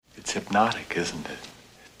It's hypnotic, isn't it?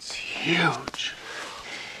 It's huge.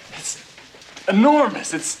 It's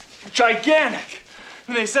enormous. It's gigantic.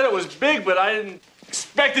 And they said it was big, but I didn't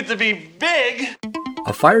expect it to be big.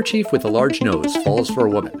 A fire chief with a large nose falls for a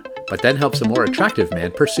woman, but then helps a more attractive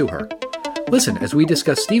man pursue her. Listen as we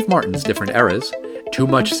discuss Steve Martin's different eras, too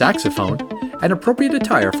much saxophone, and appropriate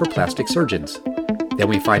attire for plastic surgeons. Then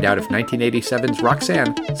we find out if 1987's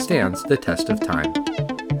Roxanne stands the test of time.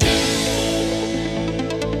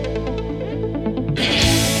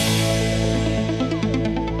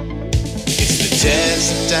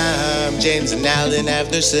 Test of time, James and Alan have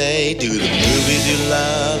their say. Do the movies you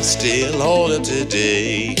love still hold up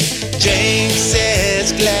today? James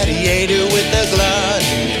says gladiator with a glut.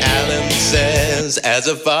 Alan says as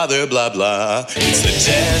a father, blah blah. It's the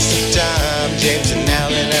test of time, James and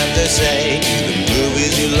Alan have their say. Do the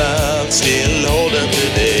movies you love still hold up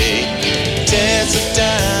today? Test of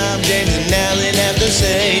time, James and Alan have their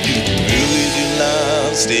say. Do the movies you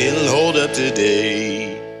love still hold up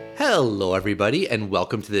today? Hello, everybody, and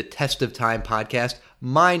welcome to the Test of Time podcast.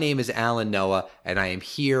 My name is Alan Noah, and I am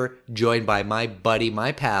here joined by my buddy,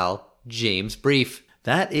 my pal, James Brief.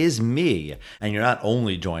 That is me. And you're not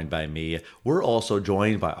only joined by me, we're also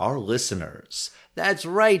joined by our listeners. That's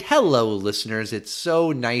right. Hello, listeners. It's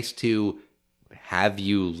so nice to have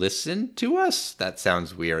you listen to us. That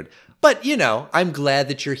sounds weird. But, you know, I'm glad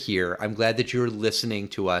that you're here. I'm glad that you're listening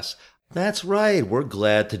to us. That's right. We're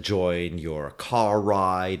glad to join your car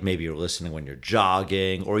ride. Maybe you're listening when you're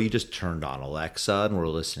jogging, or you just turned on Alexa and we're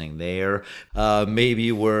listening there.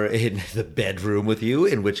 Maybe we're in the bedroom with you,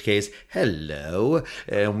 in which case, hello.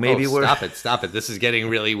 Maybe we're... Stop it. This is getting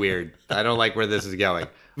really weird. I don't like where this is going.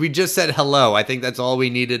 We just said hello. I think that's all we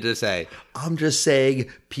needed to say. I'm just saying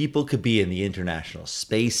people could be in the International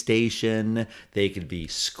Space Station. They could be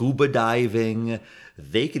scuba diving.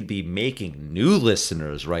 They could be making new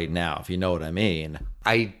listeners right now, if you know what I mean.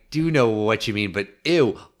 I do know what you mean, but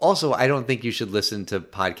ew. Also, I don't think you should listen to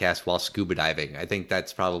podcasts while scuba diving. I think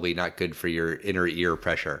that's probably not good for your inner ear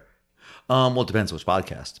pressure. Well, it depends which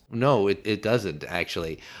podcast. No, it doesn't,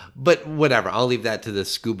 actually. But whatever. I'll leave that to the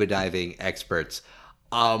scuba diving experts.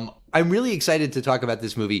 I'm really excited to talk about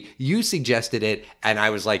this movie. You suggested it, and I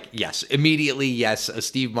was like, yes, immediately, yes, a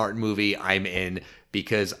Steve Martin movie, I'm in,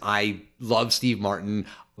 because I love Steve Martin.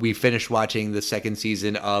 We finished watching the second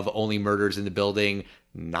season of Only Murders in the Building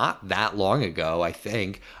not that long ago, I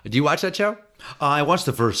think. Do you watch that show? I watched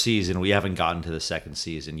the first season. We haven't gotten to the second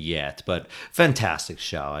season yet, but fantastic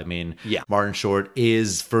show. I mean, yeah. Martin Short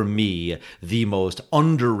is, for me, the most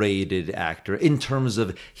underrated actor in terms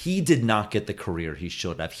of he did not get the career he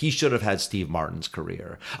should have. He should have had Steve Martin's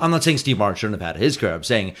career. I'm not saying Steve Martin shouldn't have had his career. I'm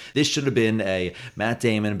saying this should have been a Matt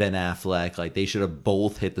Damon and Ben Affleck. Like, they should have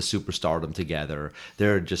both hit the superstardom together.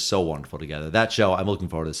 They're just so wonderful together. That show, I'm looking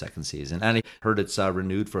forward to the second season. And I heard it's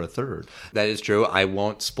renewed for a third. That is true. I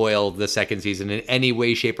won't spoil the second season in any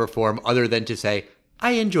way, shape, or form other than to say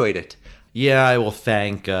I enjoyed it. Yeah, I will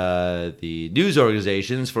thank the news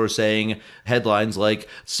organizations for saying headlines like,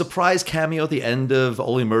 surprise cameo at the end of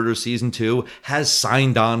Only Murders Season 2 has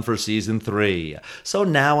signed on for Season 3. So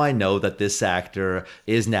now I know that this actor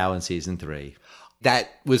is now in Season 3. That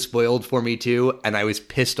was spoiled for me too, and I was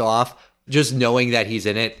pissed off. Just knowing that he's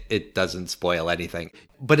in it, it doesn't spoil anything.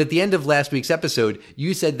 But at the end of last week's episode,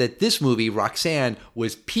 you said that this movie, Roxanne,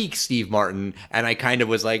 was peak Steve Martin. And I kind of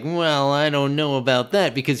was like, well, I don't know about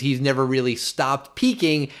that because he's never really stopped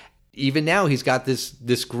peaking. Even now, he's got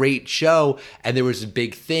this great show. And there was a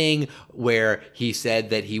big thing where he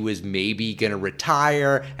said that he was maybe going to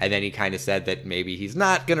retire. And then he kind of said that maybe he's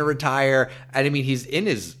not going to retire. And I mean, he's in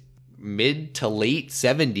his mid to late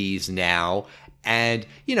 70s now. And,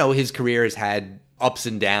 you know, his career has had ups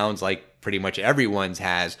and downs like pretty much everyone's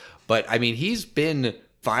has. But, I mean, he's been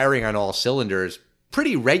firing on all cylinders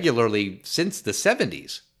pretty regularly since the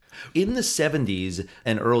 70s. In the 70s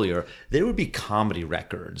and earlier, there would be comedy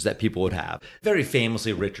records that people would have. Very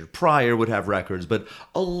famously, Richard Pryor would have records, but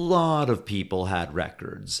a lot of people had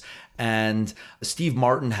records. And Steve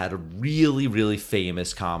Martin had a really, really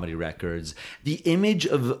famous comedy records. The image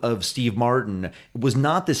of Steve Martin was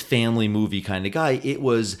not this family movie kind of guy. It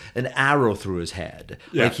was an arrow through his head.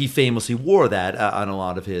 Yeah. Like, he famously wore that on a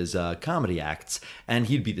lot of his comedy acts. And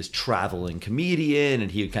he'd be this traveling comedian, and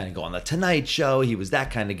he would kind of go on The Tonight Show. He was that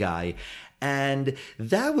kind of guy. And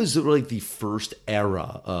that was like the first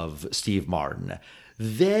era of Steve Martin.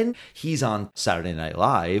 Then he's on Saturday Night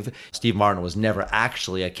Live. Steve Martin was never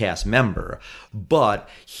actually a cast member, but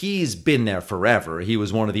he's been there forever. He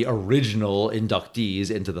was one of the original inductees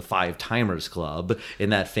into the Five Timers Club in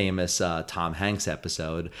that famous Tom Hanks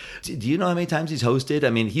episode. Do you know how many times he's hosted? I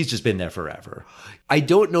mean, he's just been there forever. I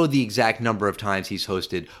don't know the exact number of times he's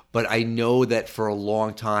hosted, but I know that for a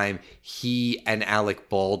long time, he and Alec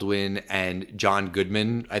Baldwin and John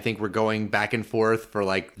Goodman, I think, were going back and forth for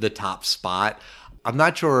like the top spot. I'm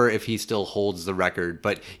not sure if he still holds the record,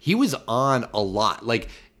 but he was on a lot. Like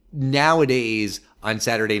nowadays on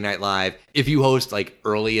Saturday Night Live, if you host like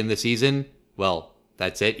early in the season, well,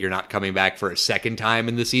 that's it. You're not coming back for a second time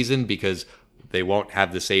in the season because they won't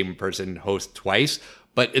have the same person host twice.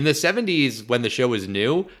 But in the 70s, when the show was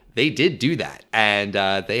new, they did do that. And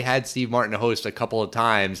they had Steve Martin host a couple of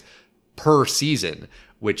times per season,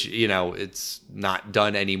 which, you know, it's not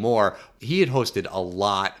done anymore. He had hosted a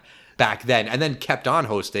lot back then and then kept on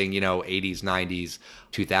hosting, you know, 80s, 90s,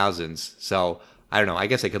 2000s. So I don't know. I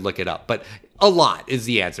guess I could look it up. But a lot is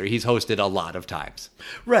the answer. He's hosted a lot of times.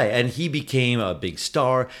 Right, and he became a big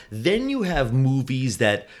star. Then you have movies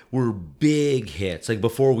that were big hits, like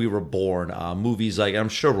before we were born. Movies like, I'm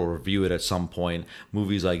sure we'll review it at some point,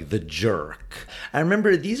 movies like The Jerk. I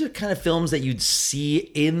remember these are kind of films that you'd see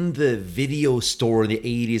in the video store in the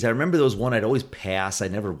 80s. I remember there was one I'd always pass. I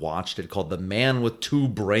never watched it, called The Man with Two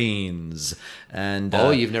Brains. And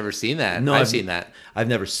you've never seen that? No, I've seen that. I've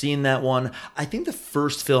never seen that one. I think the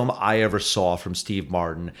first film I ever saw from Steve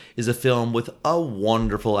Martin is a film with a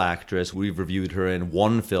wonderful actress. We've reviewed her in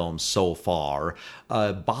one film so far,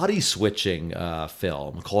 a body switching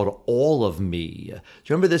film called All of Me. Do you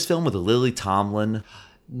remember this film with Lily Tomlin?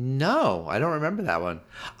 No, I don't remember that one.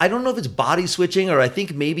 I don't know if it's body switching or I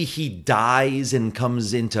think maybe he dies and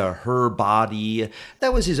comes into her body.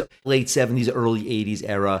 That was his late 70s, early 80s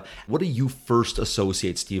era. What do you first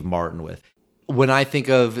associate Steve Martin with? When I think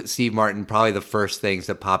of Steve Martin, probably the first things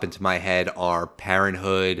that pop into my head are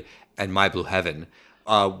Parenthood and My Blue Heaven.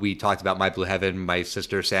 We talked about My Blue Heaven. My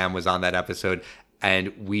sister Sam was on that episode,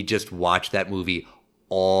 and we just watched that movie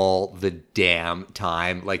all the damn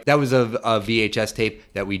time. Like, that was a VHS tape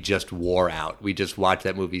that we just wore out. We just watched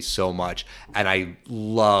that movie so much, and I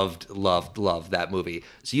loved that movie.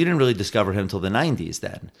 So you didn't really discover him until the 90s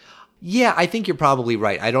then? Yeah, I think you're probably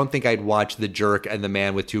right. I don't think I'd watch The Jerk and The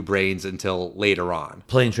Man with Two Brains until later on.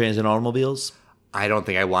 Planes, Trains, and Automobiles? I don't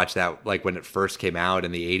think I watched that like when it first came out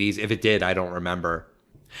in the 80s. If it did, I don't remember.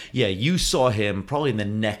 Yeah, you saw him probably in the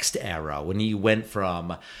next era when he went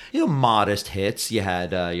from, modest hits. You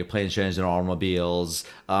had your Planes, Trains, and Automobiles.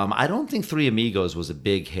 I don't think Three Amigos was a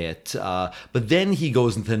big hit. But then he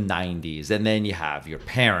goes into the 90s, and then you have your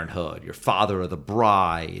Parenthood, your Father of the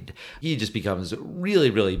Bride. He just becomes really,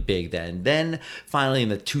 really big then. Then finally in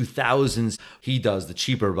the 2000s, he does the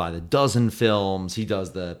Cheaper by the Dozen films. He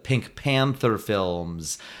does the Pink Panther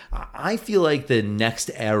films. I feel like the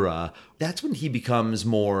next era, that's when he becomes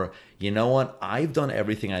more, you know what, I've done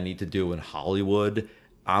everything I need to do in Hollywood.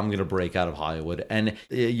 I'm going to break out of Hollywood. And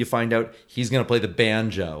you find out he's going to play the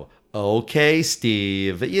banjo. Okay,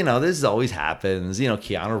 Steve. This always happens.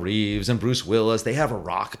 Keanu Reeves and Bruce Willis, they have a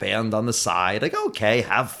rock band on the side. Like, okay,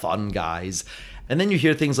 have fun, guys. And then you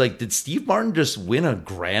hear things like, did Steve Martin just win a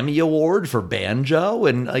Grammy Award for banjo?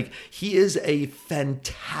 And he is a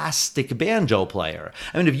fantastic banjo player.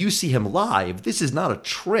 I mean, if you see him live, this is not a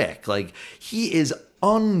trick. He is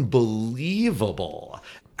unbelievable.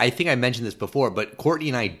 I think I mentioned this before, but Courtney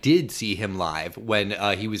and I did see him live when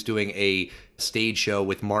he was doing a stage show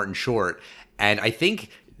with Martin Short. And I think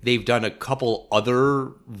they've done a couple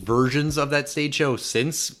other versions of that stage show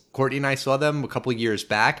since Courtney and I saw them a couple of years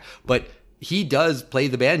back. But he does play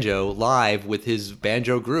the banjo live with his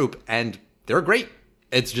banjo group, and they're great.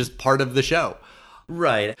 It's just part of the show.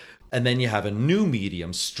 Right. And then you have a new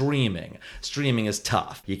medium, streaming. Streaming is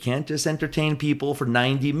tough. You can't just entertain people for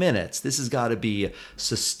 90 minutes. This has got to be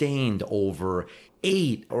sustained over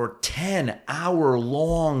 8 or 10 hour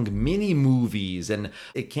long mini movies. And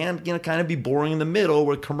it can't, kind of be boring in the middle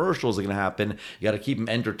where commercials are going to happen. You got to keep them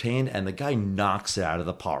entertained, and the guy knocks it out of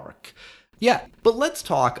the park. Yeah, but let's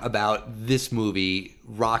talk about this movie,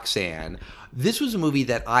 Roxanne. This was a movie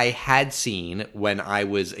that I had seen when I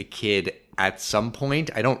was a kid at some point.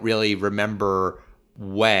 I don't really remember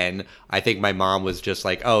when. I think my mom was just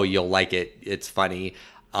like, oh, you'll like it. It's funny.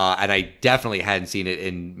 And I definitely hadn't seen it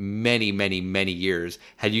in many, many, many years.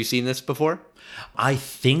 Had you seen this before? I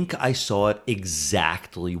think I saw it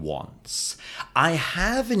exactly once. I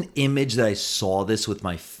have an image that I saw this with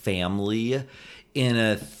my family in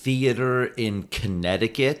a theater in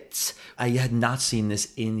Connecticut. I had not seen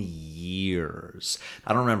this in years.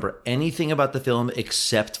 I don't remember anything about the film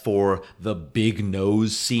except for the big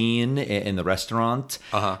nose scene in the restaurant.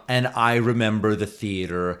 And I remember the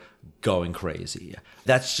theater going crazy.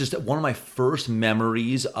 That's just one of my first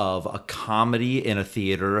memories of a comedy in a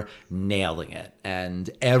theater nailing it. And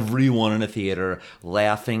everyone in a theater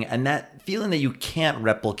laughing, and that feeling that you can't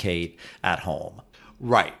replicate at home.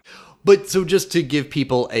 Right. But so just to give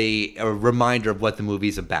people a reminder of what the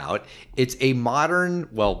movie's about, it's a modern,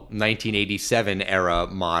 1987 era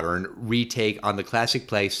modern retake on the classic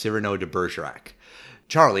play Cyrano de Bergerac.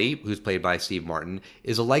 Charlie, who's played by Steve Martin,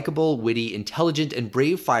 is a likable, witty, intelligent, and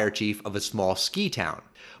brave fire chief of a small ski town.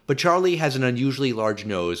 But Charlie has an unusually large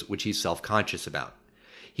nose, which he's self-conscious about.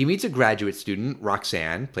 He meets a graduate student,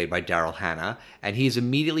 Roxanne, played by Daryl Hannah, and he is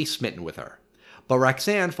immediately smitten with her. But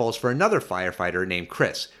Roxanne falls for another firefighter named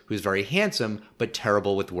Chris, who's very handsome but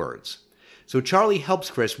terrible with words. So Charlie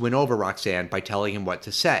helps Chris win over Roxanne by telling him what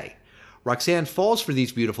to say. Roxanne falls for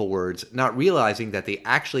these beautiful words, not realizing that they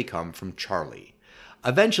actually come from Charlie.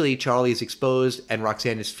 Eventually, Charlie is exposed, and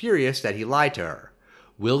Roxanne is furious that he lied to her.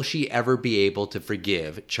 Will she ever be able to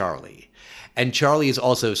forgive Charlie? And Charlie is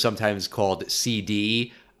also sometimes called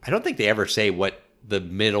CD. I don't think they ever say what the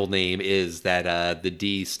middle name is that the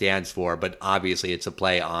D stands for, but obviously it's a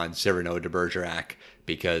play on Cyrano de Bergerac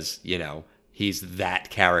because, he's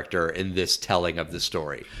that character in this telling of the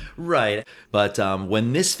story. Right. But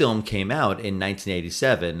when this film came out in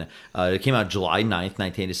 1987, it came out July 9th,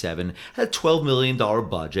 1987, had a $12 million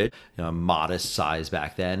budget, modest size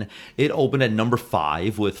back then. It opened at number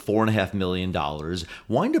 5 with $4.5 million,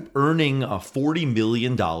 wind up earning $40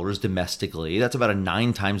 million domestically. That's about a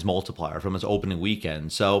 9 times multiplier from its opening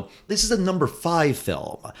weekend. So this is a number 5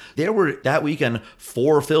 film. There were, that weekend,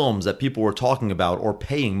 4 films that people were talking about or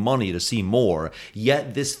paying money to see more.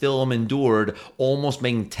 Yet this film endured, almost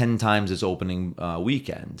making 10 times its opening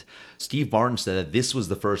weekend. Steve Martin said that this was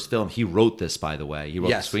the first film. He wrote this, by the way. He wrote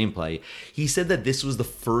the screenplay. He said that this was the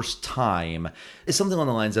first time. It's something on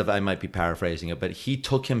the lines of, I might be paraphrasing it, but he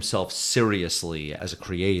took himself seriously as a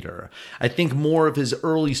creator. I think more of his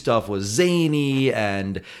early stuff was zany,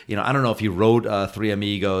 and I don't know if he wrote Three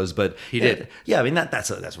Amigos, but he did. Yeah, I mean that's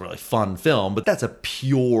a really fun film, but that's a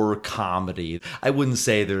pure comedy. I wouldn't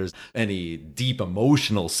say there's any deep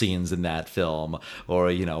emotional scenes in that film, or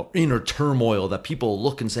inner turmoil that people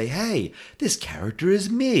look and say, hey, this character is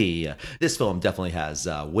me. This film definitely has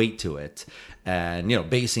weight to it. And,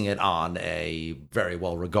 basing it on a very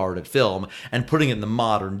well-regarded film and putting it in the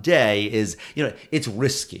modern day is, it's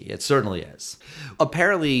risky. It certainly is.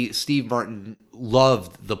 Apparently, Steve Martin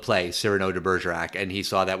loved the play Cyrano de Bergerac, and he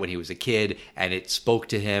saw that when he was a kid, and it spoke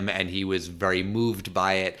to him, and he was very moved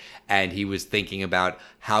by it, and he was thinking about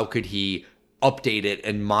how could he update it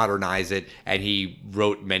and modernize it, and he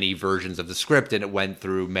wrote many versions of the script, and it went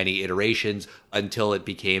through many iterations until it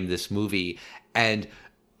became this movie. And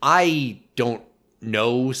I don't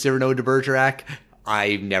know Cyrano de Bergerac.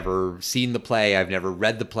 I've never seen the play. I've never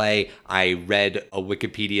read the play. I read a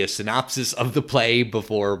Wikipedia synopsis of the play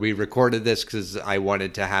before we recorded this because I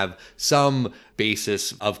wanted to have some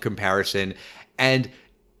basis of comparison. And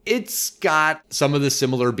it's got some of the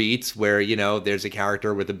similar beats where, there's a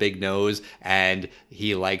character with a big nose and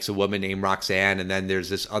he likes a woman named Roxanne. And then there's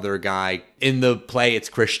this other guy. In the play, it's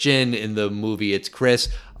Christian. In the movie, it's Chris,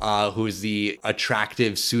 who's the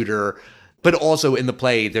attractive suitor. But also in the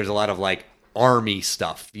play, there's a lot of army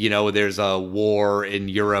stuff. There's a war in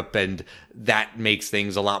Europe and that makes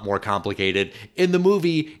things a lot more complicated. In the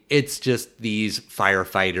movie, it's just these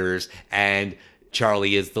firefighters and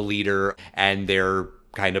Charlie is the leader and they're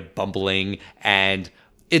kind of bumbling, and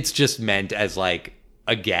it's just meant as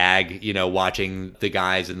a gag, watching the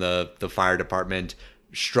guys in the fire department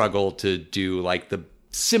struggle to do the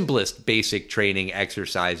simplest basic training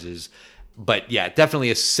exercises. But yeah,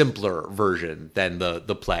 definitely a simpler version than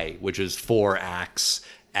the play, which is 4 acts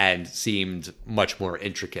and seemed much more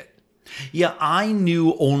intricate. Yeah, I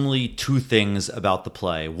knew only 2 things about the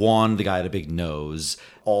play. One, the guy had a big nose.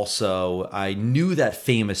 Also, I knew that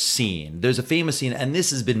famous scene. There's a famous scene, and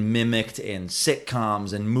this has been mimicked in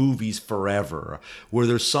sitcoms and movies forever, where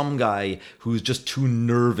there's some guy who's just too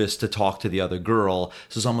nervous to talk to the other girl,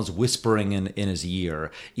 so someone's whispering in his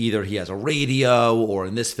ear. Either he has a radio, or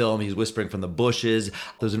in this film, he's whispering from the bushes.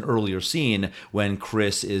 There's an earlier scene when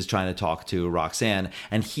Chris is trying to talk to Roxanne,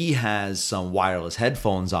 and he has some wireless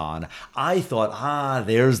headphones on. I thought,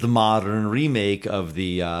 there's the modern remake of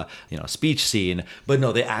the speech scene, but no,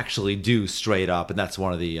 No, they actually do straight up, and that's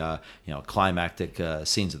one of the climactic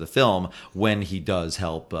scenes of the film when he does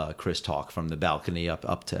help Chris talk from the balcony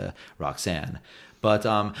up to Roxanne. But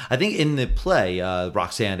I think in the play,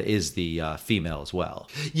 Roxanne is the female as well.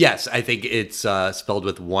 Yes, I think it's spelled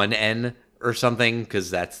with one N or something,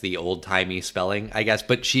 because that's the old-timey spelling, I guess.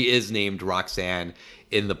 But she is named Roxanne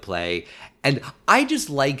in the play. And I just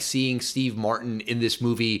like seeing Steve Martin in this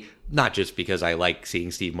movie, not just because I like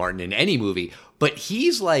seeing Steve Martin in any movie, but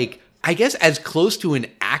he's like, I guess, as close to an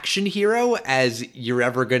action hero as you're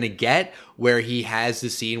ever going to get, where he has the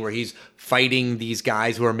scene where he's fighting these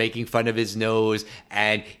guys who are making fun of his nose,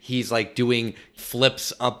 and he's like doing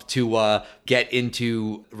flips up to get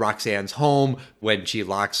into Roxanne's home when she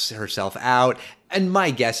locks herself out. And my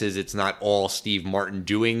guess is it's not all Steve Martin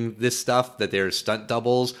doing this stuff, that there's stunt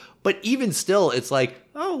doubles. But even still, it's like,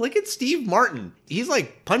 oh, look at Steve Martin. He's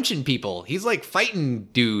like punching people. He's like fighting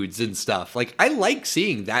dudes and stuff. Like, I like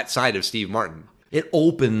seeing that side of Steve Martin. It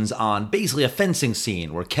opens on basically a fencing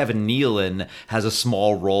scene where Kevin Nealon has a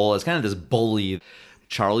small role as kind of this bully.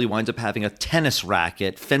 Charlie winds up having a tennis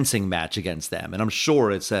racket fencing match against them. And I'm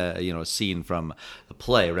sure it's a scene from the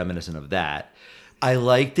play reminiscent of that. I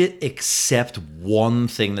liked it, except one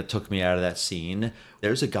thing that took me out of that scene.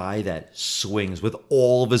 There's a guy that swings with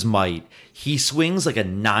all of his might. He swings like a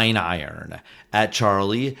 9-iron at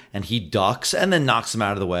Charlie, and he ducks and then knocks him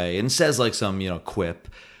out of the way and says like some, quip.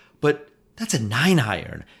 But that's a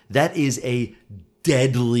 9-iron. That is a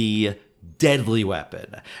deadly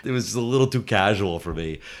weapon. It was a little too casual for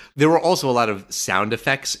me. There were also a lot of sound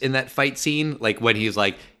effects in that fight scene, like when he's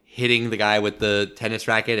like hitting the guy with the tennis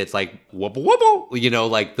racket, it's like wubba wubba,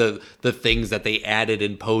 like the things that they added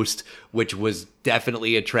in post, which was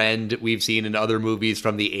definitely a trend we've seen in other movies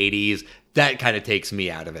from the 80s. That kind of takes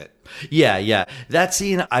me out of it. Yeah. That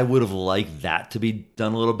scene, I would have liked that to be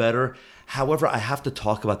done a little better. However, I have to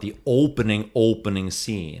talk about the opening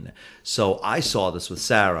scene. So I saw this with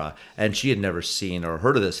Sarah, and she had never seen or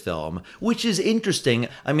heard of this film, which is interesting.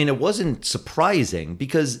 I mean, it wasn't surprising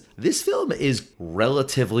because this film is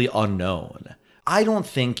relatively unknown. I don't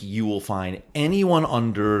think you will find anyone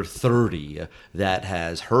under 30 that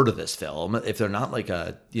has heard of this film if they're not like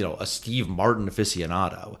a Steve Martin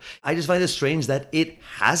aficionado. I just find it strange that it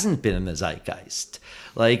hasn't been in the zeitgeist.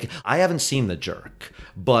 Like, I haven't seen The Jerk,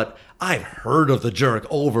 but I've heard of The Jerk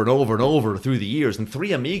over and over and over through the years. And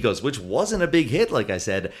Three Amigos, which wasn't a big hit, like I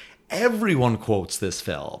said, everyone quotes this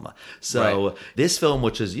film. So right. This film,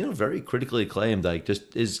 which is, very critically acclaimed, like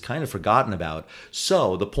just is kind of forgotten about.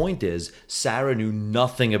 So the point is, Sarah knew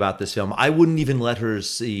nothing about this film. I wouldn't even let her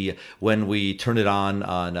see when we turned it on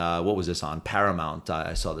what was this on? Paramount.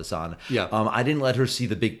 I saw this on. Yeah. I didn't let her see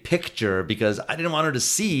the big picture because I didn't want her to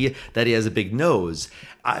see that he has a big nose.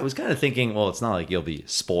 I was kind of thinking, well, it's not like you'll be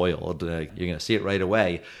spoiled. You're going to see it right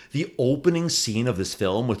away. The opening scene of this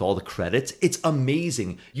film with all the credits, it's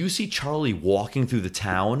amazing. You see Charlie walking through the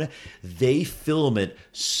town. They film it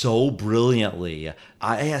so brilliantly.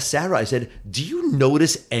 I asked Sarah, I said, do you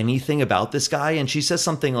notice anything about this guy? And she says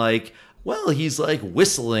something like, well, he's like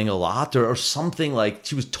whistling a lot or something, like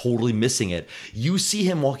she was totally missing it. You see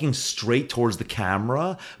him walking straight towards the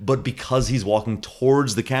camera, but because he's walking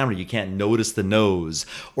towards the camera, you can't notice the nose.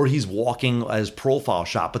 Or he's walking as profile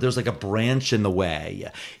shot, but there's like a branch in the way.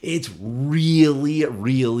 It's really,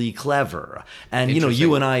 really clever. And,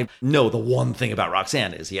 you and I know the one thing about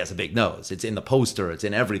Roxanne is he has a big nose. It's in the poster. It's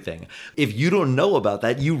in everything. If you don't know about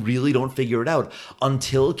that, you really don't figure it out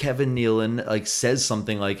until Kevin Nealon says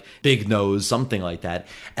something like big nose, something like that,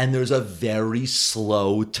 and there's a very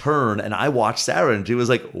slow turn, and I watched Sarah and she was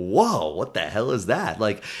like, whoa, what the hell is that?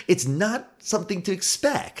 Like, it's not something to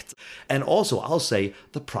expect. And also, I'll say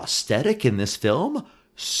the prosthetic in this film,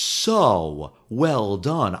 so well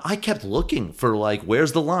done. I kept looking for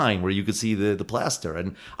where's the line where you could see the plaster,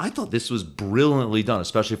 and I thought this was brilliantly done,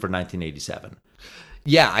 especially for 1987.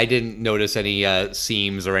 Yeah, I didn't notice any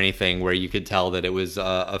seams or anything where you could tell that it was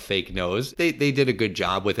a fake nose. They did a good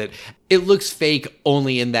job with it. It looks fake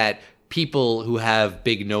only in that people who have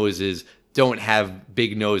big noses don't have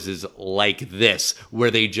big noses like this, where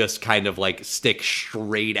they just kind of stick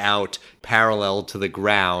straight out parallel to the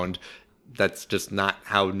ground. That's just not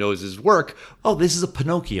how noses work. Oh, this is a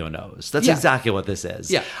Pinocchio nose. That's exactly what this is.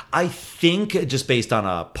 Yeah. I think, just based on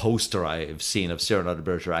a poster I've seen of Cyrano de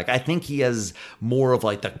Bergerac, I think he has more of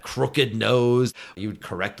the crooked nose. You would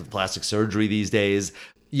correct with plastic surgery these days.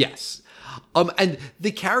 Yes. And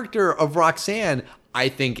the character of Roxanne, I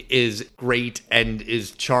think, is great and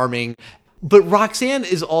is charming. But Roxanne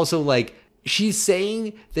is also she's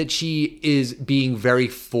saying that she is being very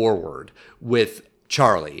forward with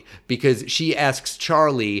Charlie, because she asks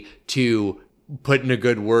Charlie to put in a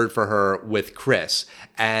good word for her with Chris.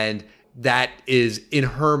 And that is, in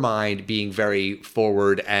her mind, being very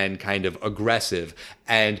forward and kind of aggressive.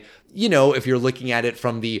 And, you know, if you're looking at it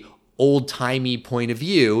from the old-timey point of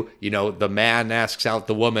view, you know, the man asks out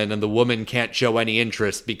the woman and the woman can't show any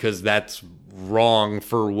interest because that's wrong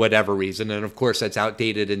for whatever reason. And of course, that's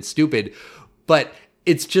outdated and stupid. But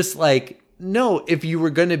it's just like, no, if you were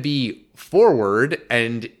going to be forward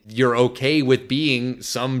and you're okay with being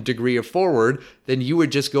some degree of forward, then you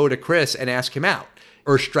would just go to Chris and ask him out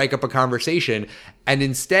or strike up a conversation. And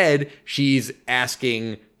instead, she's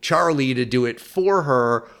asking Charlie to do it for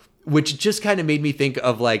her, which just kind of made me think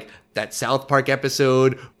of like that South Park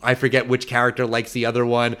episode. I forget which character likes the other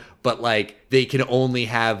one, but like they can only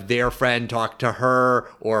have their friend talk to her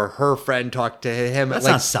or her friend talk to him. That's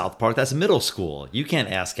like, not South Park. That's middle school. You can't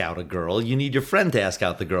ask out a girl. You need your friend to ask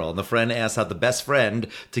out the girl, and the friend asks out the best friend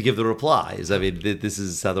to give the replies. I mean, this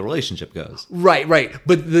is how the relationship goes. Right.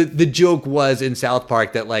 But the joke was in South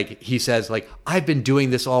Park that like he says like, I've been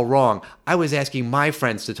doing this all wrong. I was asking my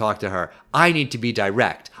friends to talk to her. I need to be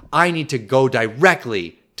direct. I need to go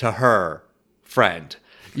directly to her friend,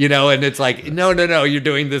 you know, and it's like, no, you're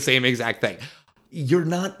doing the same exact thing. You're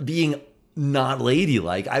not being not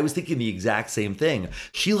ladylike. I was thinking the exact same thing.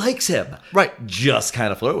 She likes him. Right. Just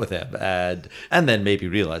kind of flirt with him and then maybe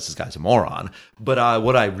realize this guy's a moron. But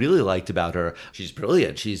what I really liked about her, she's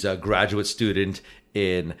brilliant. She's a graduate student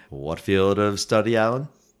in what field of study, Alan?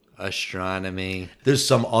 Astronomy. There's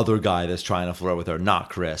some other guy that's trying to flirt with her,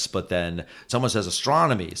 not Chris, but then someone says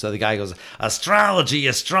astronomy. So the guy goes, astrology,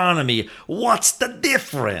 astronomy, what's the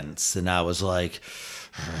difference? And I was like,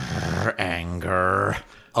 anger.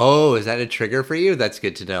 Oh, is that a trigger for you? That's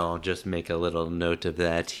good to know. I'll just make a little note of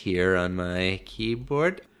that here on my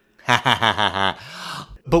keyboard. But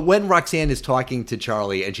when Roxanne is talking to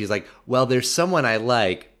Charlie and she's like, well, there's someone I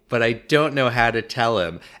like, but I don't know how to tell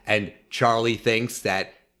him. And Charlie thinks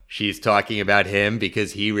that she's talking about him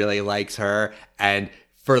because he really likes her. And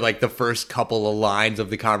for like the first couple of lines of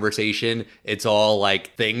the conversation, it's all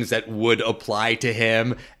like things that would apply to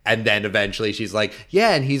him. And then eventually she's like,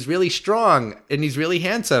 yeah, and he's really strong and he's really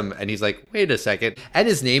handsome. And he's like, wait a second. And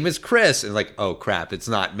his name is Chris. And like, oh crap, it's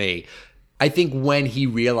not me. I think when he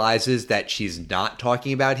realizes that she's not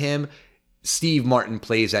talking about him, Steve Martin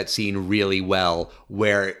plays that scene really well,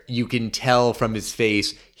 where you can tell from his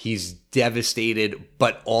face he's devastated,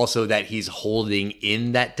 but also that he's holding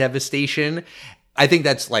in that devastation. I think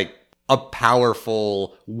that's like a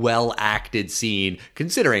powerful, well-acted scene,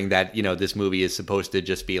 considering that, you know, this movie is supposed to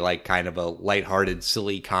just be like kind of a lighthearted,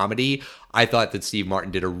 silly comedy. I thought that Steve Martin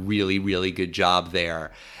did a really, really good job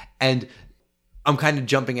there. And I'm kind of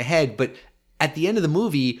jumping ahead, but at the end of the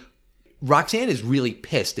movie, Roxanne is really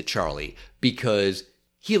pissed at Charlie because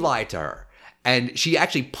he lied to her. And she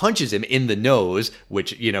actually punches him in the nose,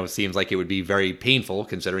 which, you know, seems like it would be very painful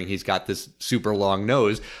considering he's got this super long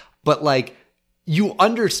nose. But like, you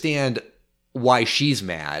understand why she's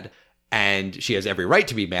mad, and she has every right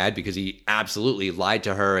to be mad because he absolutely lied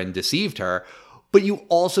to her and deceived her. But you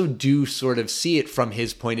also do sort of see it from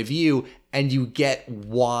his point of view, and you get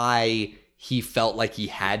why he felt like he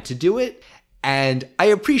had to do it. And I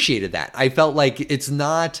appreciated that. I felt like it's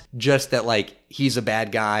not just that like he's a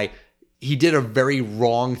bad guy. He did a very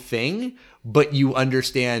wrong thing, but you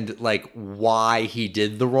understand like why he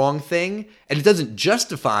did the wrong thing. And it doesn't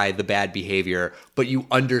justify the bad behavior, but you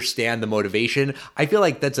understand the motivation. I feel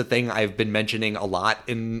like that's a thing I've been mentioning a lot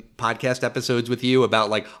in podcast episodes with you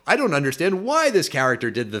about like, I don't understand why this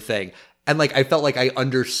character did the thing. And like, I felt like I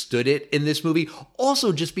understood it in this movie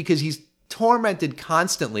also just because he's tormented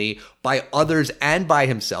constantly by others and by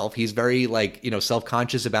himself. He's very like, you know,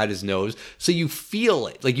 self-conscious about his nose. So you feel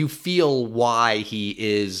it. Like you feel why he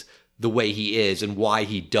is the way he is and why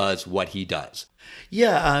he does what he does.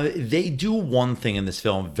 Yeah, they do one thing in this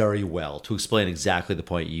film very well to explain exactly the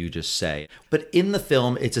point you just say. But in the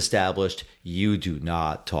film, it's established you do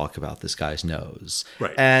not talk about this guy's nose.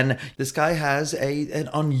 Right. And this guy has an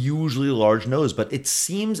unusually large nose, but it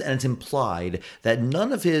seems and it's implied that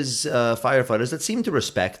none of his firefighters that seem to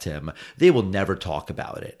respect him, they will never talk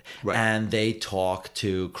about it. Right. And they talk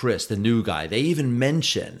to Chris, the new guy. They even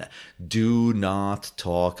mention, do not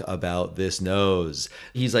talk about this nose.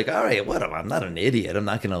 He's like, all right, whatever, I'm not an idiot. I'm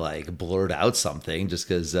not going to like blurt out something just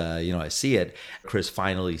because, I see it. Chris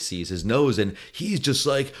finally sees his nose and he's just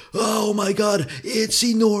like, oh my God, it's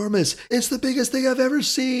enormous. It's the biggest thing I've ever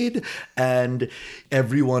seen. And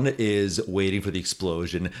everyone is waiting for the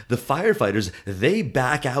explosion. The firefighters, they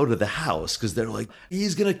back out of the house because they're like,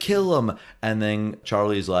 he's going to kill him. And then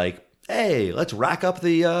Charlie's like, hey, let's rack up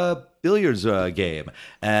the billiards game.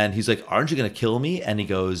 And he's like, aren't you going to kill me? And he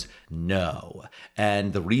goes, no.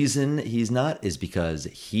 And the reason he's not is because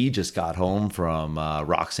he just got home from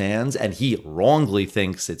Roxanne's, and he wrongly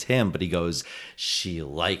thinks it's him, but he goes, she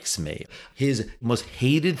likes me. His most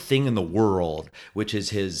hated thing in the world, which is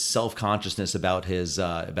his self-consciousness about his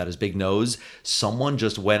big nose, someone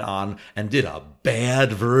just went on and did a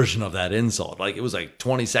bad version of that insult. Like, it was like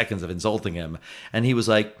 20 seconds of insulting him. And he was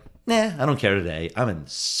like, nah, I don't care today. I'm in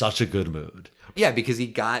such a good mood. Yeah, because he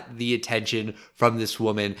got the attention from this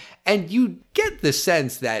woman. And you get the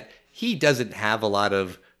sense that he doesn't have a lot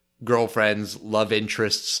of girlfriends, love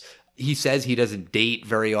interests. He says he doesn't date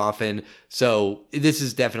very often. So this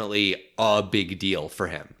is definitely a big deal for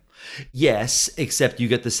him. Yes, except you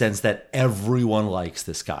get the sense that everyone likes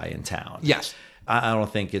this guy in town. Yes. I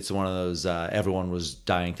don't think it's one of those everyone was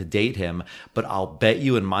dying to date him, but I'll bet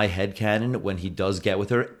you in my headcanon, when he does get with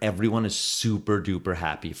her, everyone is super duper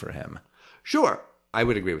happy for him. Sure. I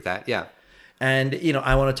would agree with that. Yeah. And,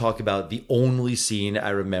 I want to talk about the only scene I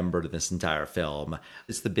remembered in this entire film.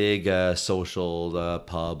 It's the big social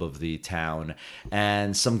pub of the town.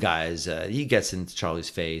 And some guys, he gets into Charlie's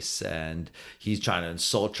face and he's trying to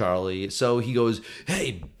insult Charlie. So he goes,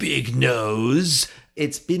 hey, big nose.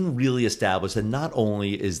 It's been really established that not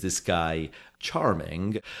only is this guy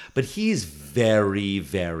charming, but he's very,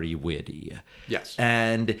 very witty. Yes.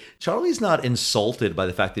 And Charlie's not insulted by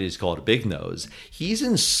the fact that he's called a big nose. He's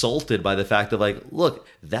insulted by the fact of like, look,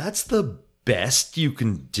 that's the best you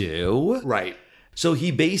can do. Right. So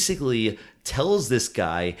he basically tells this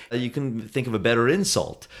guy that you can think of a better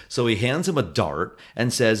insult. So he hands him a dart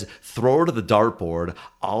and says, throw her to the dartboard.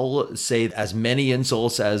 I'll say as many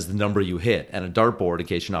insults as the number you hit. And a dartboard, in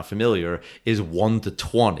case you're not familiar, is 1 to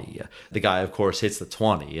 20. The guy, of course, hits the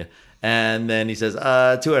 20. And then he says, 2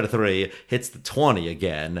 out of 3, hits the 20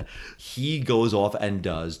 again. He goes off and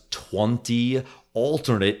does 20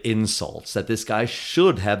 alternate insults that this guy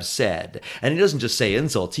should have said. And he doesn't just say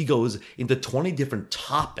insults, he goes into 20 different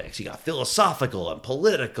topics. You got philosophical and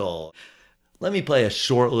political. Let me play a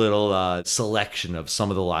short little selection of some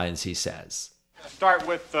of the lines he says. Start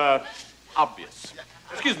with obvious.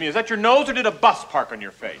 Excuse me, is that your nose or did a bus park on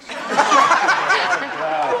your face?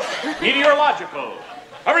 Meteorological.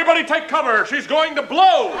 Everybody take cover, she's going to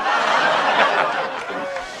blow.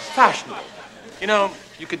 Fashionable. You know,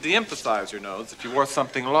 you could de-emphasize your nose if you wore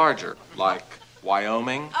something larger, like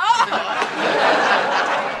Wyoming.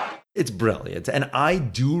 It's brilliant. And I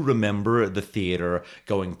do remember the theater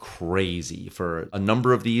going crazy for a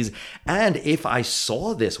number of these. And if I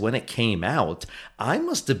saw this when it came out, I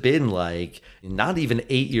must have been like not even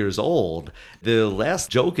 8 years old. The last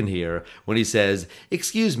joke in here when he says,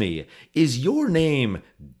 excuse me, is your name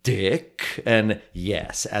Dick? And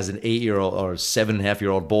yes, as an 8-year-old or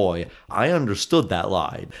 7.5-year-old boy, I understood that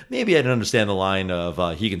line. Maybe I didn't understand the line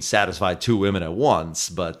of he can satisfy 2 women at once,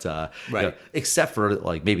 but right. Except for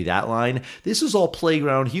like maybe that line, this is all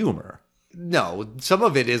playground humor. No, some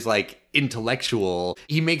of it is like intellectual.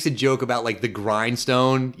 He makes a joke about like the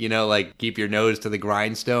grindstone, like keep your nose to the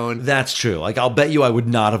grindstone. That's true. Like, I'll bet you I would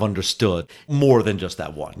not have understood more than just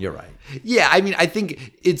that one. You're right. Yeah, I mean, I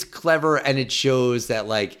think it's clever and it shows that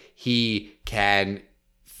like he can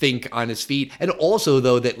think on his feet. And also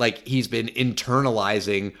though that like he's been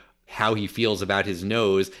internalizing how he feels about his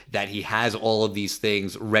nose, that he has all of these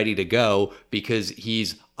things ready to go because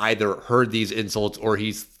he's either heard these insults or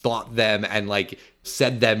he's thought them and like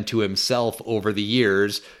said them to himself over the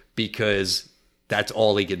years because that's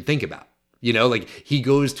all he can think about. Like he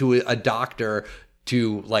goes to a doctor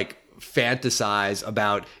to like fantasize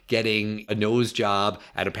about getting a nose job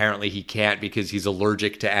and apparently he can't because he's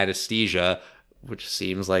allergic to anesthesia, which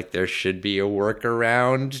seems like there should be a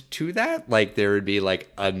workaround to that. Like there would be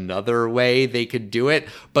like another way they could do it,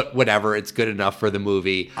 but whatever, it's good enough for the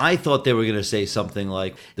movie. I thought they were going to say something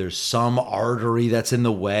like there's some artery that's in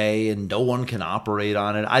the way and no one can operate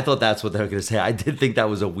on it. I thought that's what they were going to say. I did think that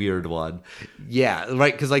was a weird one. Yeah,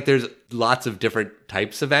 right, because like there's lots of different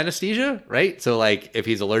types of anesthesia, right? So like if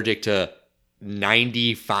he's allergic to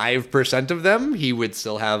 95% of them, he would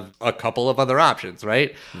still have a couple of other options,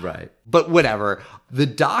 right? Right. But whatever. The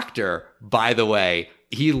doctor, by the way,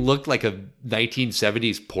 he looked like a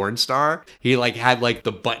 1970s porn star. He like had like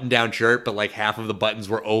the button down shirt, but like half of the buttons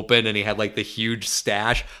were open and he had like the huge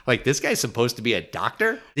stash. Like this guy's supposed to be a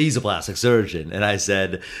doctor? He's a plastic surgeon. And I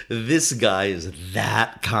said, this guy is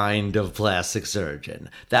that kind of plastic surgeon.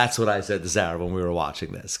 That's what I said to Sarah when we were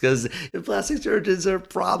watching this. Because plastic surgeons are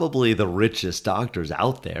probably the richest doctors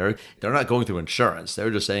out there. They're not going through insurance.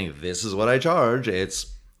 They're just saying, this is what I charge.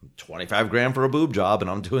 It's $25 grand for a boob job and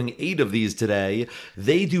I'm doing 8 of these today,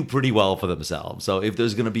 they do pretty well for themselves. So if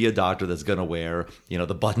there's going to be a doctor that's going to wear,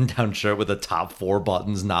 the button-down shirt with the top 4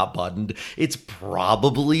 buttons not buttoned, it's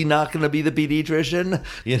probably not going to be the pediatrician,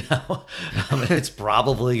 it's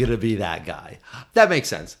probably going to be that guy. That makes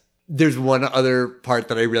sense. There's one other part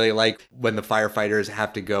that I really like when the firefighters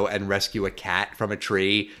have to go and rescue a cat from a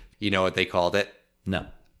tree. You know what they called it? No.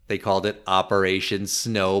 They called it Operation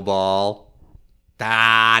Snowball.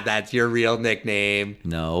 Ah, that's your real nickname.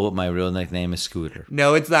 No, my real nickname is Scooter.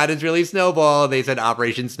 No, it's not. It's really Snowball. They said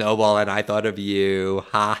Operation Snowball, and I thought of you.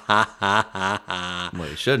 Ha, ha, ha, ha, ha. Well,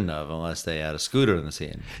 they shouldn't have, unless they had a scooter in the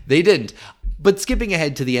scene. They didn't. But skipping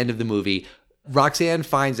ahead to the end of the movie, Roxanne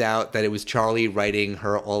finds out that it was Charlie writing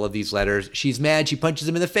her all of these letters. She's mad. She punches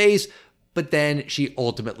him in the face, but then she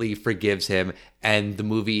ultimately forgives him, and the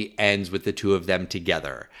movie ends with the two of them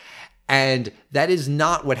together. And that is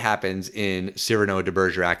not what happens in Cyrano de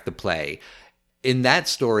Bergerac, the play. In that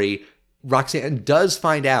story, Roxanne does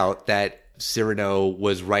find out that Cyrano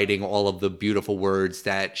was writing all of the beautiful words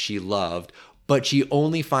that she loved, but she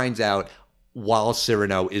only finds out while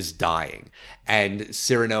Cyrano is dying. And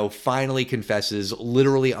Cyrano finally confesses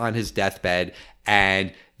literally on his deathbed,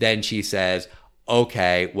 and then she says,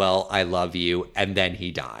 okay, well, I love you, and then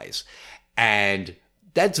he dies. And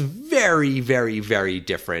that's very, very, very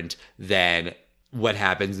different than what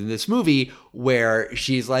happens in this movie, where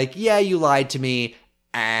she's like, yeah, you lied to me,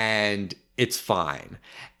 and it's fine.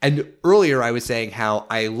 And earlier I was saying how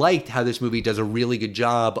I liked how this movie does a really good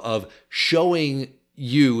job of showing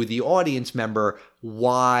you, the audience member,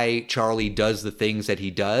 why Charlie does the things that he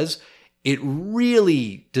does. It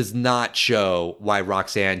really does not show why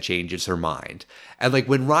Roxanne changes her mind. And like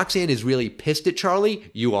when Roxanne is really pissed at Charlie,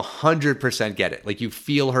 you 100% get it. Like you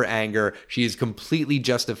feel her anger. She is completely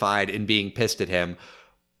justified in being pissed at him.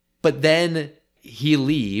 But then he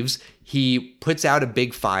leaves. He puts out a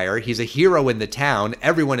big fire. He's a hero in the town.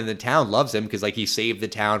 Everyone in the town loves him because like he saved the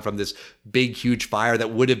town from this big, huge fire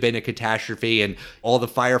that would have been a catastrophe. And all the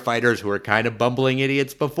firefighters who were kind of bumbling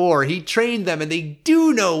idiots before, he trained them and they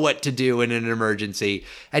do know what to do in an emergency.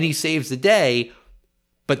 And he saves the day.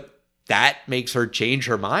 But that makes her change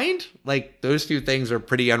her mind? Like those two things are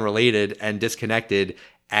pretty unrelated and disconnected.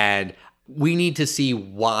 And we need to see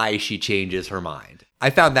why she changes her mind. I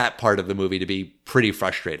found that part of the movie to be pretty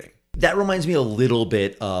frustrating. That reminds me a little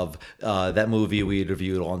bit of that movie we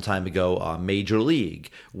reviewed a long time ago, Major League,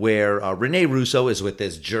 where Rene Russo is with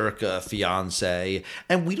this jerk fiance,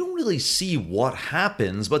 and we don't really see what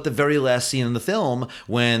happens, but the very last scene in the film,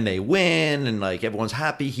 when they win and like everyone's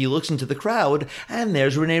happy, he looks into the crowd, and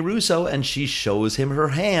there's Rene Russo, and she shows him her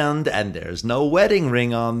hand, and there's no wedding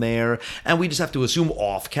ring on there, and we just have to assume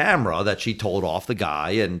off camera that she told off the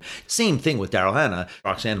guy, and same thing with Daryl Hannah.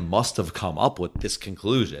 Roxanne must have come up with this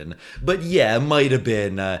conclusion. But yeah, it might have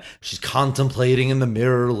been she's contemplating in the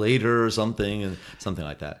mirror later or something, and something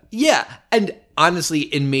like that. Yeah, and honestly,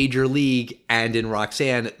 in Major League and in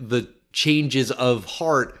Roxanne, the changes of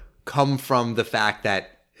heart come from the fact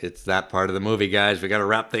that it's that part of the movie, guys. We got to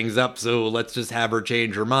wrap things up, so let's just have her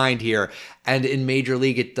change her mind here. And in Major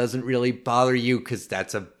League, it doesn't really bother you because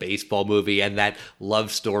that's a baseball movie, and that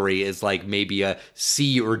love story is like maybe a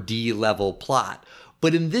C or D level plot.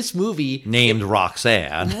 But in this movie... named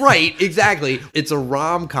Roxanne. Right, exactly. It's a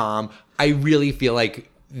rom-com. I really feel like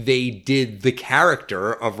they did the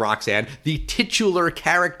character of Roxanne, the titular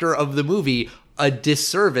character of the movie, a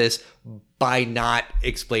disservice by not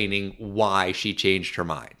explaining why she changed her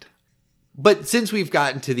mind. But since we've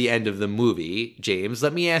gotten to the end of the movie, James,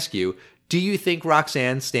 let me ask you, do you think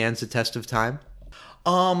Roxanne stands the test of time?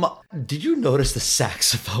 Did you notice the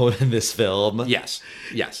saxophone in this film? Yes.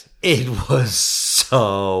 It was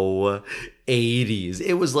so 80s.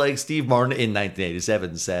 It was like Steve Martin in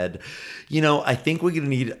 1987 said, I think we're going to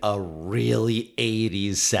need a really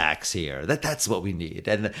 80s sax here. That's what we need.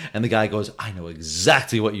 And the guy goes, I know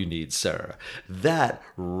exactly what you need, sir. That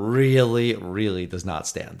really, really does not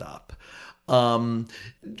stand up.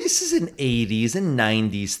 This is an 80s and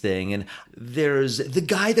 90s thing, and there's the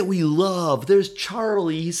guy that we love. There's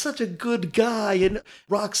Charlie. He's such a good guy, and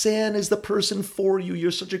Roxanne is the person for you.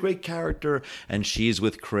 You're such a great character. And she's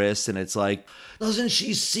with Chris, and it's like, doesn't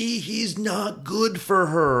she see he's not good for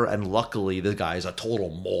her? And luckily, the guy's a total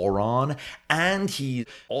moron, and he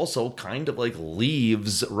also kind of like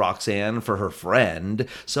leaves Roxanne for her friend.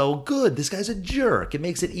 So good, this guy's a jerk. It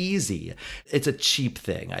makes it easy. It's a cheap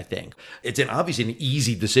thing, I think. It's obviously an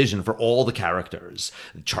easy decision for all the characters.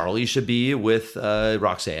 Charlie should be with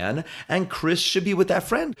Roxanne, and Chris should be with that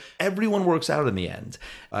friend. Everyone works out in the end.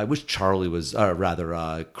 I wish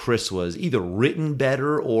Chris was either written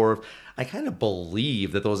better, or I kind of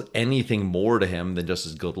believe that there was anything more to him than just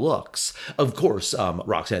his good looks. Of course,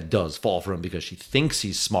 Roxanne does fall for him because she thinks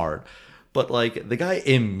he's smart. But, like, the guy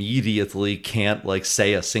immediately can't, like,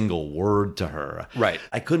 say a single word to her. Right.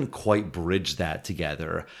 I couldn't quite bridge that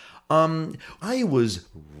together. I was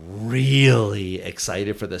really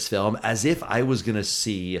excited for this film, as if I was going to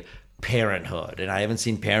see Parenthood. And I haven't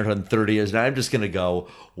seen Parenthood in 30 years, and I'm just going to go,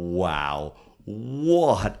 wow,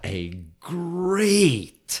 what a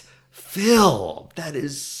great film. That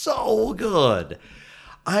is so good.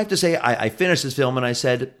 I have to say, I finished this film and I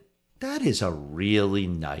said, that is a really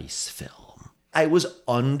nice film. I was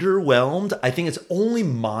underwhelmed. I think it's only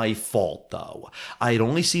my fault, though. I had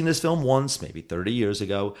only seen this film once, maybe 30 years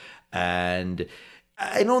ago, and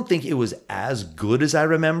I don't think it was as good as I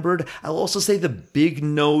remembered. I'll also say the big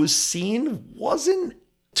nose scene wasn't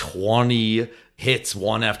 20 hits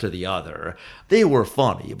one after the other. They were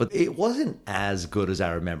funny, but it wasn't as good as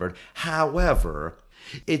I remembered. However,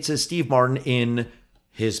 it's a Steve Martin in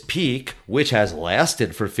his peak, which has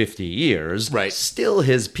lasted for 50 years. Right. Still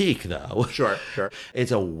his peak, though. Sure.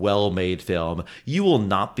 It's a well-made film. You will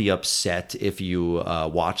not be upset if you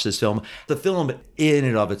watch this film. The film, in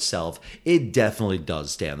and of itself, it definitely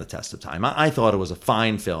does stand the test of time. I thought it was a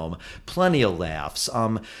fine film. Plenty of laughs.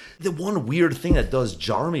 The one weird thing that does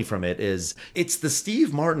jar me from it is it's the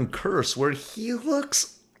Steve Martin curse, where he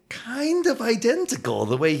looks kind of identical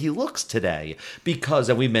the way he looks today, because,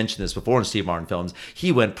 and we mentioned this before in Steve Martin films,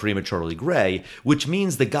 he went prematurely gray, which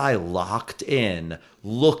means the guy locked in,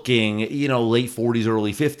 looking, late 40s,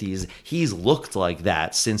 early 50s, he's looked like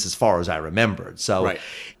that since as far as I remembered. So Right.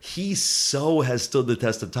 He so has stood the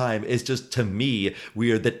test of time. It's just, to me,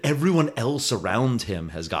 weird that everyone else around him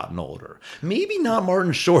has gotten older. Maybe not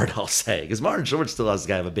Martin Short, I'll say, because Martin Short still has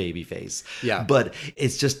kind of a baby face. Yeah. But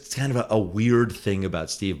it's just kind of a weird thing about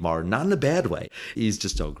Steve Martin, not in a bad way. He's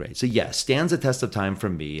just so great. So yes, stands the test of time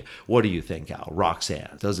from me. What do you think, Al?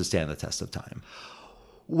 Roxanne, does it stand the test of time?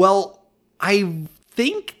 Well, I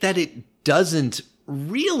think that it doesn't,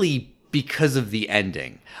 really, because of the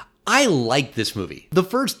ending. I like this movie. The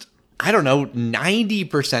first,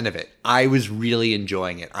 90% of it, I was really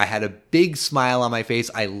enjoying it. I had a big smile on my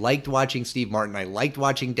face. I liked watching Steve Martin. I liked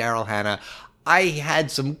watching Daryl Hannah. I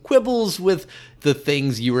had some quibbles with the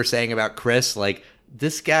things you were saying about Chris. Like,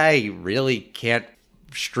 this guy really can't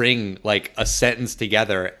string, like, a sentence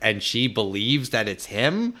together, and she believes that it's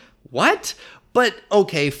him? What? But,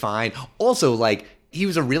 okay, fine. Also, like, he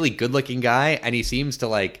was a really good-looking guy, and he seems to,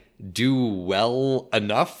 like, do well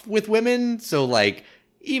enough with women. So, like,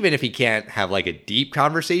 even if he can't have, like, a deep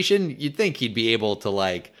conversation, you'd think he'd be able to,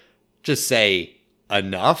 like, just say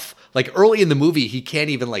enough. Like, early in the movie, he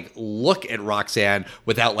can't even, like, look at Roxanne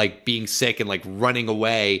without, like, being sick and, like, running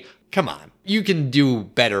away. Come on. You can do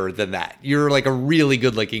better than that. You're, like, a really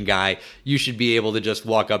good-looking guy. You should be able to just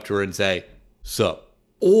walk up to her and say, sup.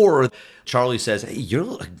 Or Charlie says, hey,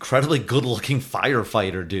 you're an incredibly good-looking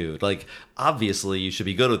firefighter, dude. Like, obviously, you should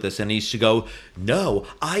be good with this. And he should go, no,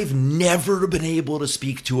 I've never been able to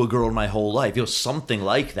speak to a girl in my whole life. Something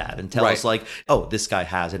like that. And tell us, like, oh, this guy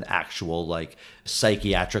has an actual, like,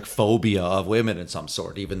 psychiatric phobia of women in some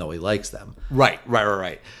sort, even though he likes them.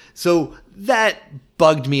 Right. So that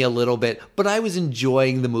bugged me a little bit, but I was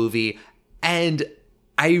enjoying the movie, and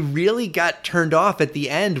I really got turned off at the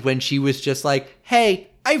end when she was just like, hey,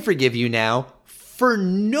 I forgive you now, for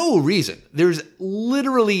no reason. There's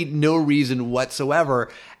literally no reason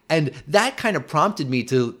whatsoever. And that kind of prompted me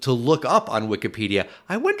to look up on Wikipedia.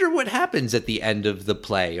 I wonder what happens at the end of the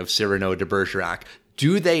play of Cyrano de Bergerac.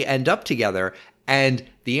 Do they end up together? And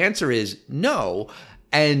the answer is no.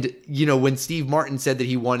 And, when Steve Martin said that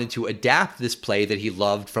he wanted to adapt this play that he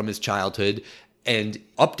loved from his childhood and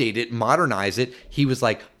update it, modernize it, he was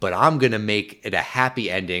like, but I'm going to make it a happy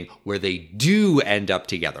ending where they do end up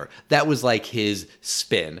together. That was like his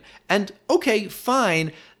spin. And okay,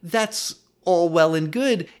 fine, that's all well and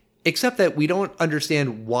good, except that we don't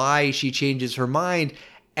understand why she changes her mind,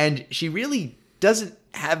 and she really doesn't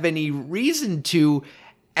have any reason to.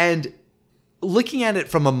 And looking at it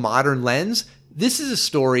from a modern lens, this is a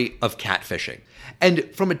story of catfishing.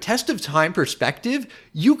 And from a test of time perspective,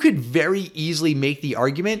 you could very easily make the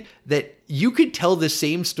argument that you could tell the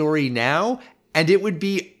same story now, and it would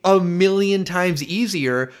be 1,000,000 times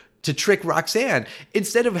easier to trick Roxanne.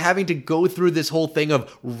 Instead of having to go through this whole thing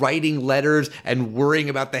of writing letters and worrying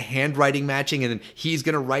about the handwriting matching, and then he's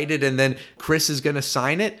going to write it and then Chris is going to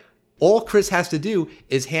sign it, All Chris has to do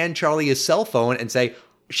is hand Charlie his cell phone and say,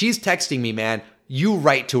 she's texting me, man. You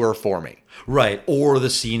write to her for me. Right. Or the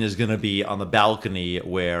scene is going to be on the balcony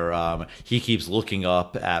where he keeps looking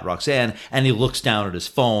up at Roxanne and he looks down at his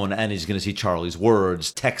phone and he's going to see Charlie's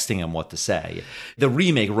words texting him what to say. The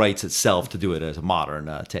remake writes itself to do it as a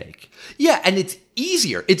modern take. Yeah, and it's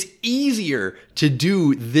easier. It's easier to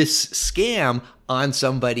do this scam on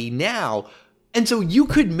somebody now. And so you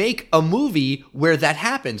could make a movie where that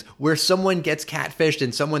happens, where someone gets catfished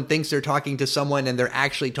and someone thinks they're talking to someone and they're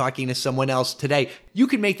actually talking to someone else today. You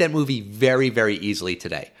could make that movie very, very easily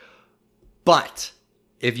today. But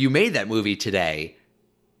if you made that movie today,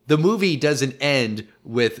 the movie doesn't end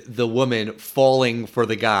with the woman falling for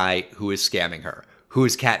the guy who is scamming her, who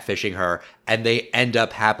is catfishing her, and they end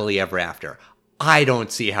up happily ever after. I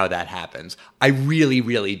don't see how that happens. I really,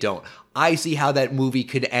 really don't. I see how that movie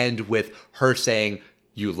could end with her saying,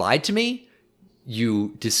 you lied to me,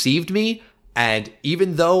 you deceived me, and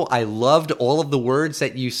even though I loved all of the words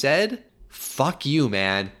that you said, fuck you,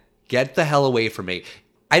 man. Get the hell away from me.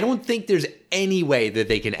 I don't think there's any way that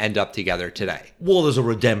they can end up together today. Well, there's a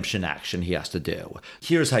redemption action he has to do.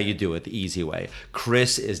 Here's how you do it the easy way.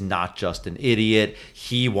 Chris is not just an idiot.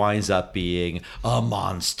 He winds up being a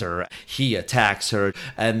monster. He attacks her.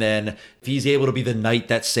 And then if he's able to be the knight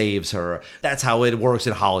that saves her, that's how it works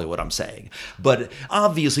in Hollywood, I'm saying. But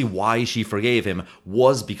obviously why she forgave him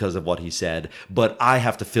was because of what he said. But I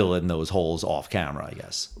have to fill in those holes off camera, I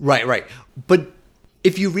guess. Right. But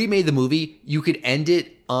if you remade the movie, you could end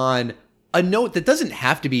it on a note that doesn't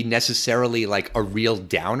have to be necessarily like a real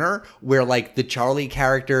downer, where like the Charlie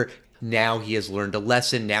character, now he has learned a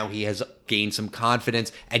lesson, now he has gained some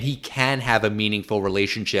confidence, and he can have a meaningful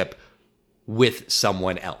relationship with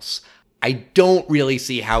someone else. I don't really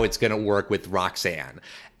see how it's going to work with Roxanne.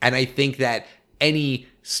 And I think that any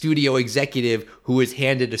studio executive who is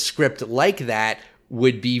handed a script like that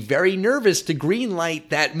would be very nervous to greenlight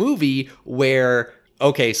that movie where,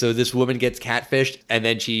 okay, so this woman gets catfished and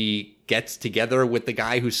then she gets together with the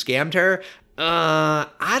guy who scammed her.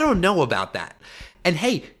 I don't know about that. And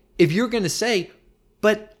hey, if you're going to say,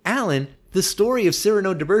 but Alan, the story of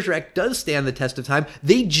Cyrano de Bergerac does stand the test of time.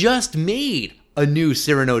 They just made a new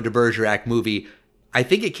Cyrano de Bergerac movie. I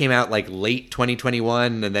think it came out like late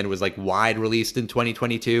 2021 and then was like wide released in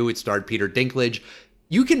 2022. It starred Peter Dinklage.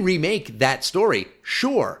 You can remake that story,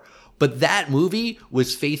 sure, but that movie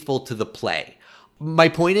was faithful to the play. My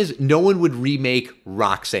point is, no one would remake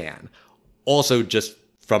Roxanne. Also, just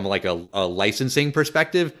from like a licensing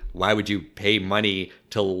perspective, why would you pay money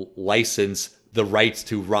to license the rights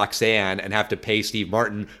to Roxanne and have to pay Steve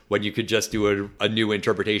Martin when you could just do a new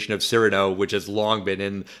interpretation of Cyrano, which has long been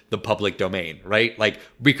in the public domain, right? Like,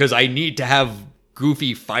 because I need to have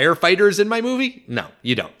goofy firefighters in my movie? No,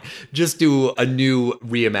 you don't. Just do a new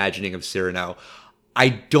reimagining of Cyrano. I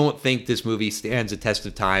don't think this movie stands a test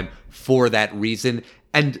of time for that reason.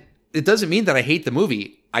 And it doesn't mean that I hate the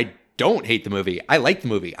movie. I don't hate the movie. I like the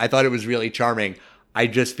movie. I thought it was really charming. I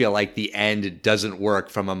just feel like the end doesn't work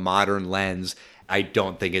from a modern lens. I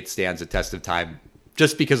don't think it stands a test of time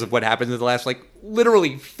just because of what happened in the last, like,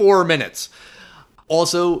 literally 4 minutes.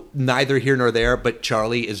 Also, neither here nor there, but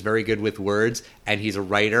Charlie is very good with words, and he's a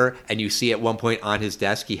writer, and you see at one point on his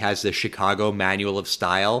desk, he has the Chicago Manual of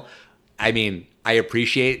Style. I mean, I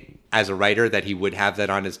appreciate as a writer that he would have that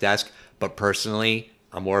on his desk, but personally,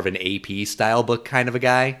 I'm more of an AP style book kind of a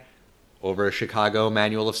guy over a Chicago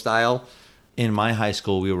Manual of Style. In my high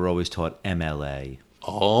school, we were always taught MLA.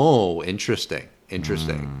 Oh, interesting.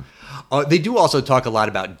 They do also talk a lot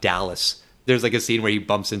about Dallas. There's like a scene where he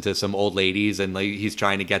bumps into some old ladies and like he's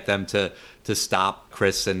trying to get them to stop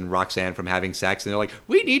Chris and Roxanne from having sex. And they're like,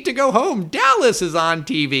 we need to go home. Dallas is on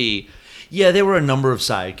TV. Yeah, there were a number of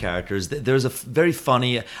side characters. There's a very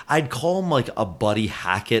funny, I'd call him like a Buddy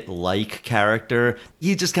Hackett-like character.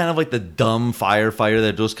 He's just kind of like the dumb firefighter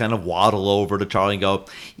that just kind of waddle over to Charlie and go,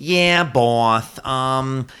 yeah, boss,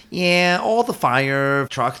 yeah, all the fire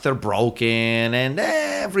trucks are broken and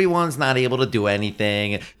everyone's not able to do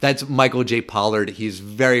anything. That's Michael J. Pollard. He's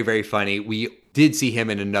very, very funny. We did see him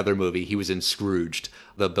in another movie. He was in Scrooged,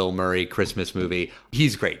 the Bill Murray Christmas movie.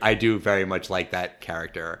 He's great. I do very much like that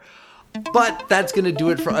character. But that's going to do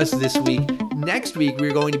it for us this week. Next week,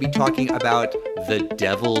 we're going to be talking about The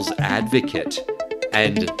Devil's Advocate.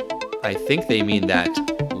 And I think they mean that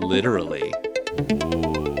literally.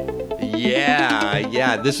 Ooh.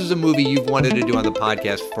 Yeah. This is a movie you've wanted to do on the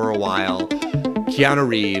podcast for a while. Keanu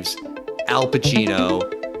Reeves, Al Pacino,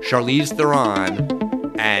 Charlize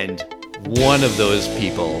Theron, and one of those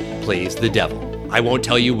people plays the devil. I won't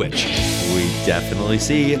tell you which. We definitely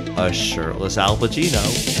see a shirtless Al Pacino.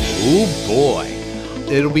 Oh boy.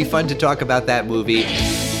 It'll be fun to talk about that movie.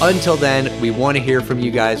 Until then, we want to hear from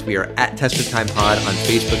you guys. We are at Test of Time Pod on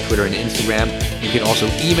Facebook, Twitter, and Instagram. You can also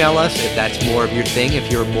email us if that's more of your thing.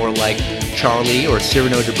 If you're more like Charlie or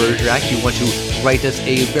Cyrano de Bergerac, you want to write us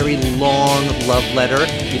a very long love letter.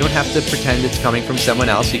 You don't have to pretend it's coming from someone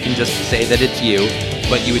else. You can just say that it's you.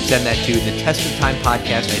 But you would send that to the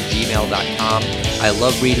testoftimepodcast@gmail.com. I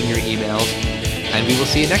love reading your emails. And we will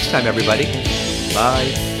see you next time, everybody.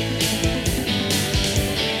 Bye.